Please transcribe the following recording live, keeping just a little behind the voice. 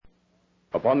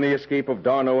Upon the escape of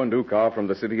D'Arnot and Uka from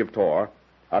the city of Tohr,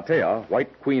 Atea,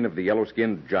 White Queen of the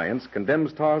yellow-skinned giants,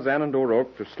 condemns Tarzan and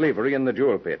O'Rourke to slavery in the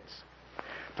jewel pits.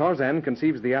 Tarzan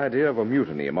conceives the idea of a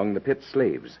mutiny among the pit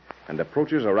slaves and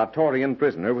approaches a Ratorian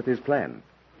prisoner with his plan.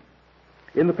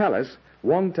 In the palace,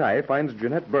 Wong Tai finds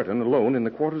Jeanette Burton alone in the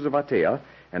quarters of Atea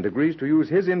and agrees to use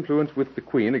his influence with the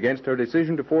queen against her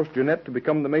decision to force Jeanette to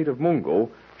become the mate of Mungo,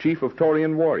 chief of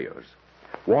Taurian warriors.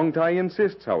 Wong Tai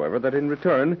insists, however, that in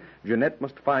return, Jeanette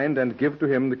must find and give to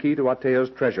him the key to Atea's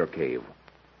treasure cave.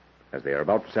 As they are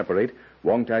about to separate,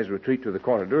 Wong Tai's retreat to the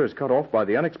corridor is cut off by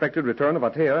the unexpected return of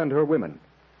Atea and her women.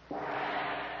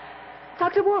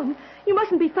 Dr. Wong, you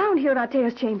mustn't be found here in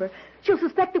Atea's chamber. She'll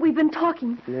suspect that we've been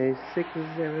talking. The sick,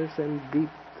 zealous, and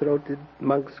deep-throated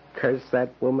monks curse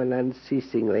that woman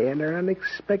unceasingly and her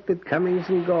unexpected comings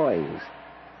and goings.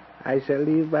 I shall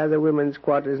leave by the women's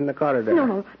quarters in the corridor.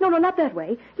 No, not that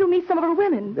way. You'll meet some of her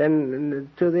women. Then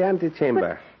to the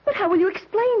antechamber. But how will you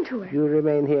explain to her? You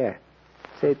remain here.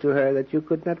 Say to her that you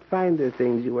could not find the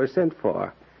things you were sent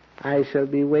for. I shall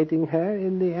be waiting her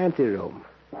in the anteroom.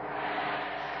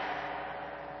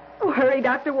 Oh, hurry,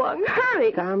 Dr. Wong,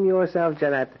 hurry. Calm yourself,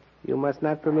 Jeanette. You must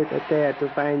not permit Atea to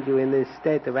find you in this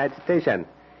state of agitation.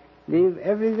 Leave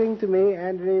everything to me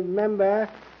and remember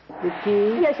the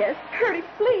key. Yes, hurry,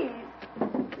 please.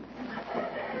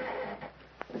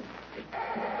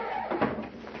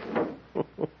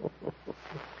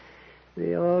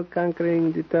 The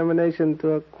all-conquering determination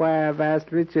to acquire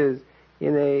vast riches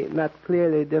in a not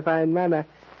clearly defined manner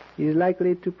is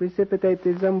likely to precipitate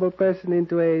this humble person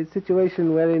into a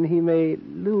situation wherein he may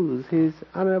lose his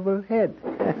honorable head.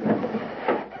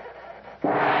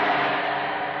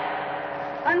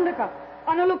 Andaka,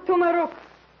 Analuk Tumaruk.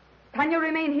 Tanya,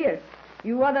 remain here.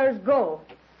 You others go.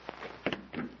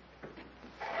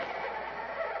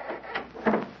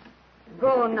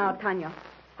 Go now, Tanya.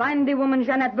 Find the woman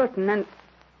Jeanette Burton and...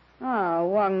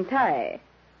 Wong Tai.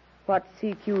 What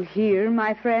seek you here,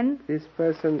 my friend? This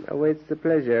person awaits the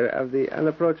pleasure of the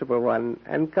unapproachable one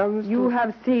and comes You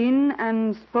have seen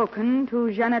and spoken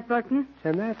to Jeanette Burton?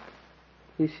 Jeanette?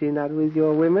 Is she not with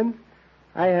your women?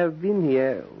 I have been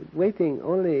here waiting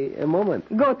only a moment.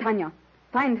 Go, Tanya.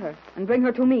 Find her and bring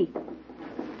her to me.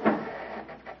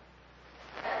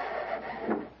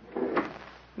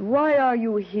 Why are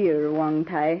you here, Wong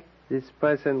Tai? This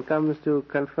person comes to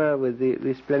confer with the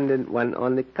resplendent one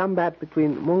on the combat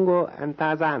between Mungo and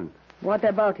Tarzan. What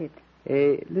about it?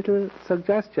 A little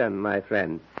suggestion, my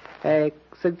friend. A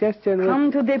suggestion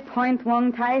Come to the point,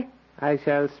 Wong Tai. I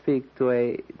shall speak to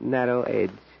a narrow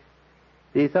edge.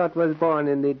 The thought was born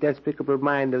in the despicable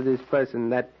mind of this person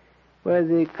that were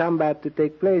the combat to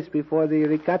take place before the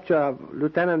recapture of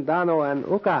Lieutenant D'Arnot and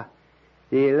Uka,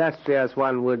 the illustrious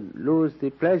one would lose the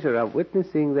pleasure of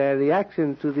witnessing their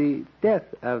reaction to the death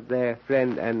of their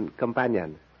friend and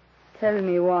companion. Tell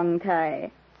me, Wong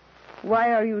Tai,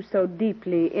 why are you so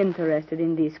deeply interested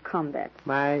in this combat?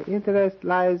 My interest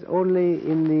lies only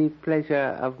in the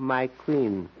pleasure of my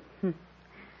queen.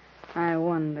 I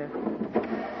wonder.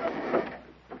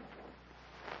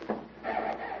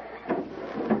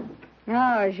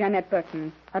 Jeanette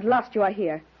Burton, at last you are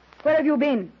here. Where have you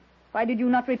been? Why did you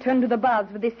not return to the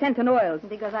baths with the scent and oils?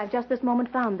 Because I've just this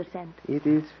moment found the scent. It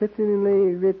is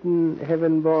fittingly written,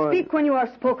 heaven-born. Speak when you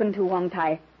are spoken to, Wong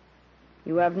Tai.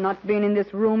 You have not been in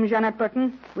this room, Jeanette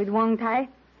Burton, with Wong Tai?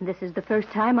 This is the first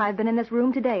time I've been in this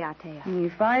room today, Atea.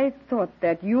 If I thought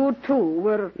that you, too,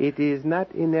 were... It is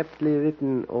not ineptly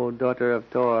written, O daughter of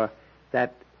Tohr,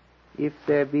 that if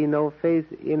there be no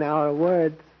faith in our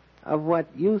words, of what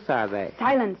use are they?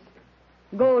 Silence.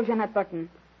 Go, Jeanette Burton.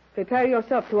 Prepare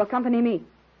yourself to accompany me.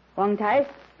 Wong Tai,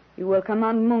 you will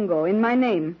command Mungo in my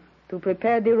name to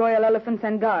prepare the royal elephants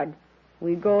and guard.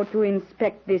 We go to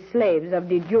inspect the slaves of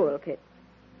the jewel pit.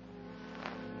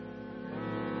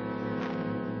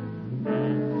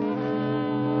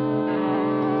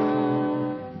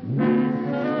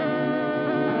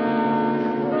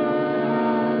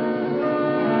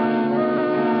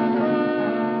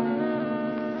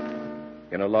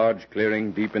 In a large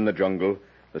clearing deep in the jungle,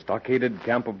 the stockaded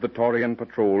camp of the Taurian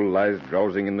patrol lies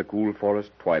drowsing in the cool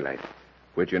forest twilight,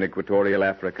 which in equatorial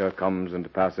Africa comes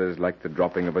and passes like the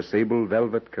dropping of a sable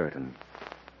velvet curtain.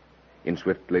 In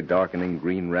swiftly darkening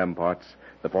green ramparts,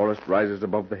 the forest rises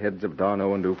above the heads of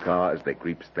D'Arnot and Uka as they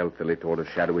creep stealthily toward a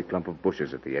shadowy clump of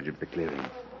bushes at the edge of the clearing.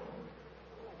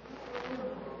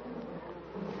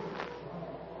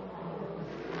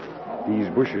 These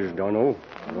bushes, D'Arnot,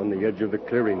 are on the edge of the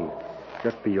clearing.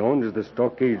 Just beyond is the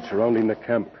stockade surrounding the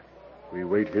camp. We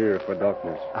wait here for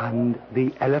darkness. And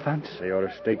the elephants? They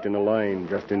are staked in a line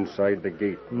just inside the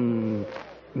gate.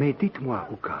 Mais dites-moi,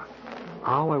 Uka,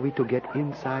 How are we to get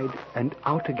inside and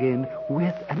out again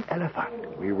with an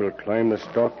elephant? We will climb the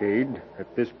stockade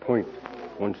at this point.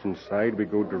 Once inside, we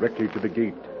go directly to the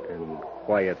gate and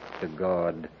quiet the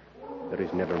guard. There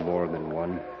is never more than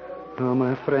one. Oh,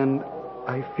 my friend,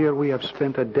 I fear we have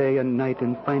spent a day and night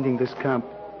in finding this camp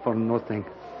for nothing.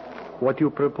 What you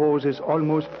propose is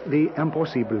almost the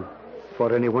impossible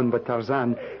for anyone but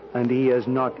Tarzan, and he is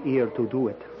not here to do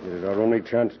it. It is our only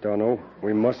chance, Darno.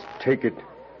 We must take it.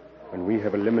 When we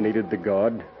have eliminated the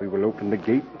guard, we will open the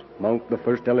gate, mount the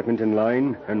first elephant in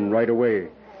line, and ride away.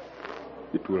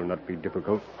 It will not be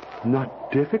difficult.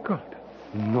 Not difficult?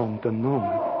 Nom de nom.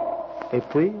 Et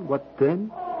puis, what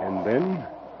then? And then,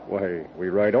 why, we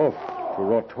ride off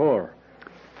to Tohr.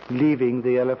 Leaving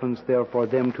the elephants there for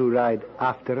them to ride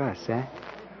after us, eh?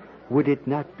 Would it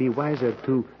not be wiser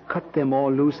to cut them all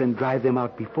loose and drive them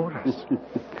out before us?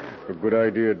 A good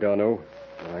idea, Darno.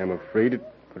 I am afraid it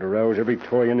would arouse every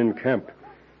Torian in camp.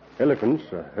 Elephants,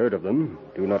 a herd of them,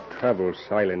 do not travel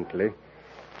silently.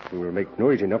 We will make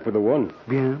noise enough for the one.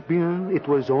 Bien, bien. It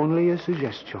was only a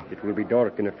suggestion. It will be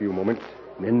dark in a few moments.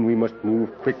 Then we must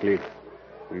move quickly.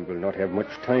 We will not have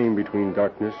much time between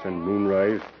darkness and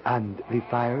moonrise. And the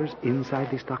fires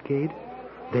inside the stockade?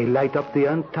 They light up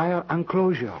the entire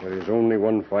enclosure. There is only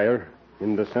one fire,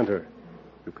 in the center.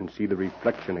 You can see the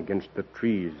reflection against the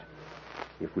trees.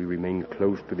 If we remain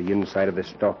close to the inside of the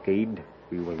stockade,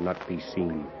 we will not be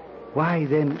seen. Why,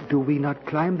 then, do we not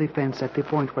climb the fence at the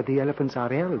point where the elephants are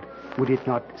held? Would it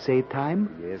not save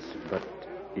time? Yes, but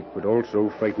it would also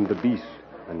frighten the beasts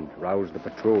and rouse the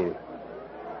patrol.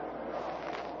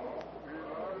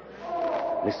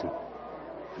 Listen.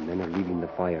 The men are leaving the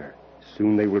fire.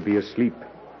 Soon they will be asleep.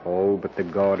 All but the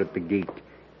guard at the gate.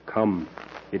 Come.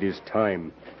 It is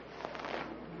time.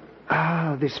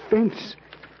 Ah, this fence.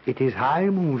 It is high,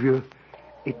 mon vieux.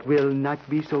 It will not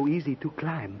be so easy to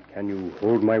climb. Can you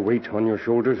hold my weight on your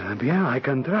shoulders? Bien, I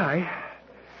can try.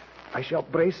 I shall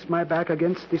brace my back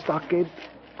against the stockade.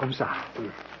 Comme ça.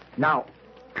 Now,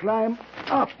 climb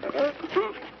up.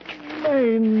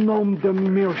 Mais nom de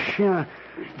mille chien.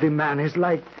 The man is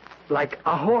like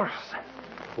a horse.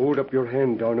 Hold up your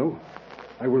hand, Darno.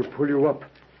 I will pull you up.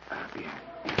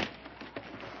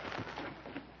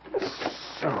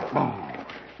 So. Oh.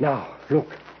 Now, look.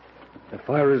 The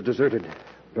fire is deserted,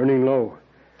 burning low.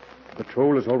 The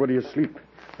patrol is already asleep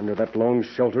under that long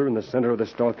shelter in the center of the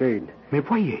stockade. Mais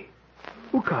voyez.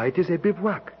 Uka, it is a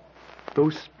bivouac.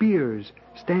 Those spears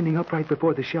standing upright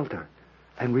before the shelter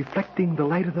and reflecting the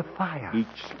light of the fire.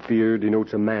 Each spear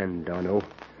denotes a man, Darno.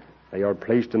 They are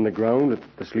placed in the ground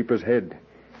at the sleeper's head.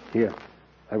 Here,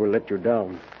 I will let you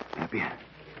down. Bien.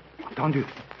 Entendu.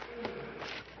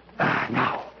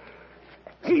 Now.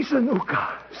 Listen,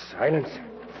 Uka. Silence.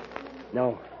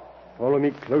 Now, follow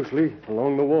me closely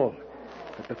along the wall.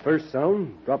 At the first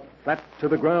sound, drop flat to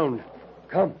the ground.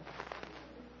 Come.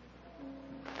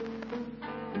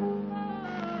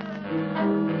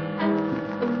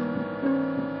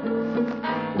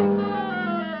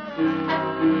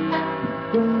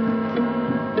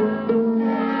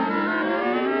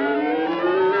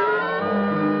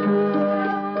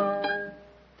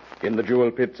 In the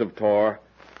jewel pits of Tohr,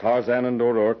 Tarzan and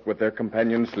O'Rourke, with their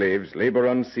companion slaves, labor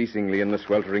unceasingly in the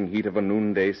sweltering heat of a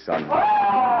noonday sun.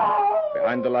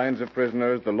 Behind the lines of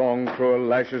prisoners, the long, cruel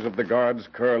lashes of the guards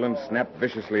curl and snap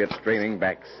viciously at straining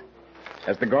backs.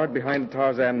 As the guard behind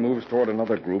Tarzan moves toward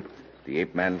another group, the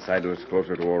ape-man sidles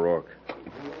closer to O'Rourke.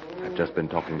 I've just been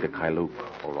talking to Kailuk,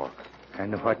 O'Rourke.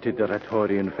 And what did the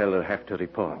Ratorian feller have to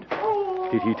report?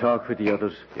 Did he talk with the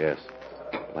others? Yes.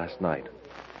 Last night,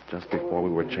 just before we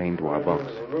were chained to our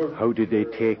bunks. How did they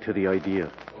take to the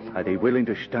idea? Are they willing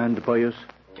to stand by us?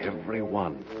 Every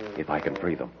one, if I can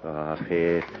free them. Ah,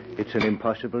 hey, it's an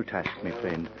impossible task, my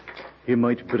friend. You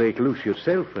might break loose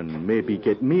yourself and maybe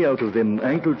get me out of them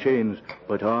ankle chains,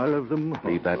 but all of them...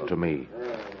 Leave that to me.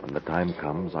 When the time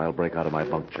comes, I'll break out of my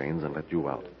bunk chains and let you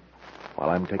out. While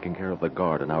I'm taking care of the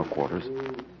guard in our quarters,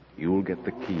 you'll get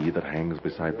the key that hangs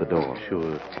beside the door.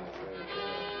 Sure.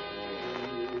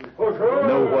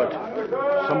 Know what?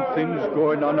 Something's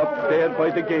going on up there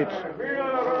by the gates.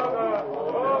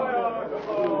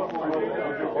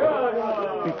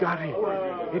 We got it.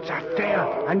 It's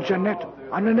Atea and Jeanette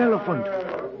on an elephant.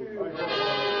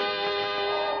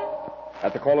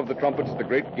 At the call of the trumpets, the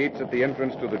great gates at the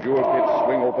entrance to the jewel pits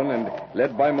swing open, and,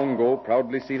 led by Mungo,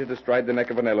 proudly seated astride the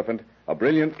neck of an elephant, a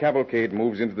brilliant cavalcade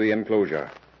moves into the enclosure.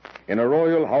 In a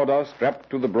royal howdah strapped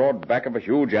to the broad back of a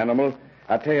huge animal,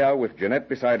 Atea, with Jeanette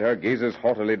beside her, gazes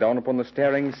haughtily down upon the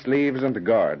staring slaves and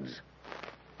guards.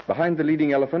 Behind the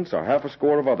leading elephants are half a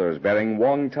score of others bearing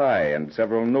Wong Tai and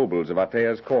several nobles of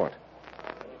Atea's court.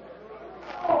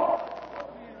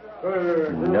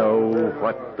 No,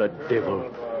 what the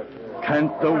devil?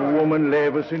 Can't the woman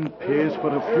leave us in peace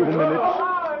for a few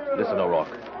minutes? Listen,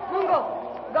 O'Rourke.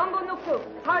 Mungo, Gumbo Nuktu,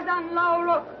 Tarzan Lao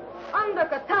Rook,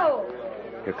 Andaka Tao.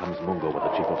 Here comes Mungo with the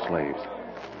chief of slaves.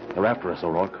 They're after us,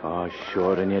 O'Rourke. Oh,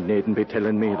 sure, and you needn't be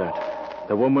telling me that.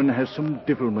 The woman has some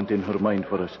devilment in her mind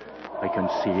for us. I can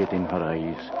see it in her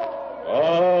eyes.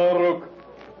 Aruk!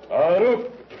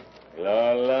 Aruk!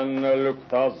 La lana luk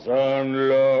Tarzan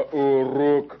la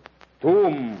uruk.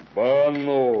 Tum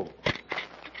bano.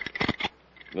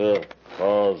 The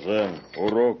Tarzan,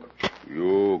 Uruk,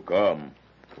 you come.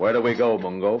 Where do we go,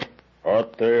 Mungo?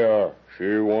 Atea,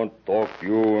 she won't talk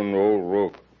you and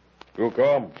Uruk. You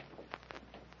come.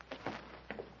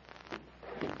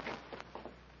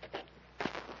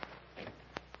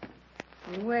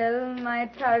 Well, my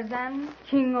Tarzan,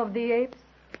 king of the apes,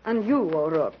 and you,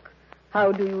 O'Rourke,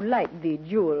 how do you like the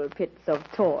jewel pits of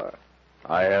Tohr?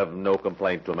 I have no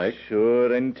complaint to make.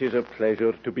 Sure, and 'tis a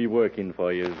pleasure to be working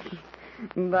for you.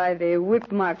 By the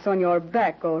whip marks on your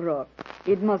back, O'Rourke,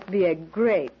 it must be a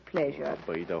great pleasure.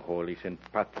 By the Holy St.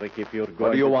 Patrick, if you're going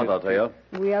What do you to want, Althea?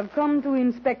 We have come to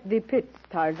inspect the pits,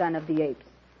 Tarzan of the apes,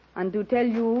 and to tell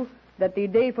you that the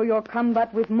day for your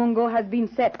combat with Mungo has been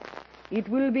set. It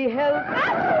will be held...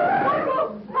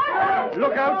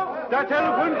 Look out! That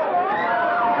elephant!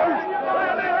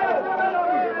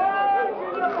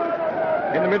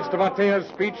 In the midst of Atea's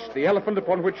speech, the elephant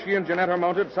upon which she and Jeanette are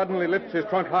mounted suddenly lifts his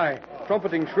trunk high.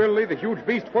 Trumpeting shrilly, the huge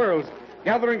beast whirls.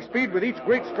 Gathering speed with each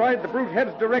great stride, the brute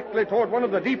heads directly toward one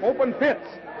of the deep open pits.